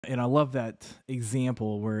And I love that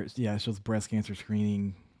example where yeah, it shows breast cancer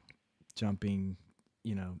screening jumping,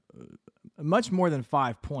 you know, much more than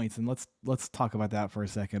 5 points. And let's talk about that for a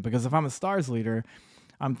second, because if I'm a stars leader,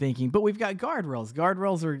 I'm thinking, but we've got guardrails.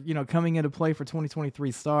 Guardrails are, coming into play for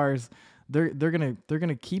 2023 stars. They're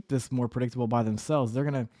gonna keep this more predictable by themselves. They're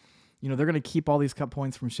gonna keep all these cut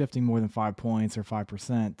points from shifting more than 5 points or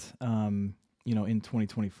 5%. In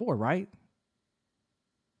 2024, right?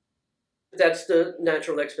 That's the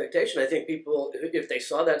natural expectation. I think people, if they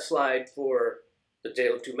saw that slide for the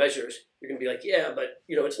tale of two measures, you're going to be like, yeah, but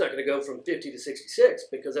it's not going to go from 50 to 66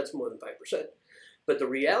 because that's more than 5%. But the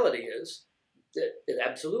reality is that it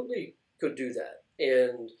absolutely could do that.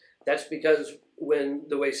 And that's because when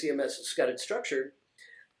the way CMS has got it structured,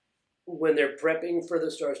 when they're prepping for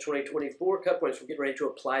the STARS 2024 cut points, we're getting ready to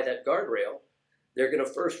apply that guardrail. They're going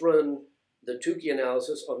to first run the Tukey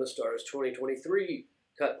analysis on the STARS 2023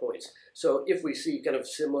 cut points. So if we see kind of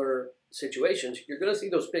similar situations, you're going to see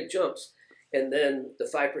those big jumps, and then the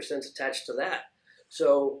 5% is attached to that.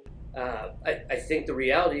 So I think the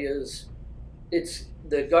reality is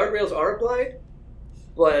the guardrails are applied,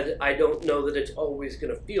 but I don't know that it's always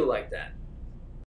going to feel like that.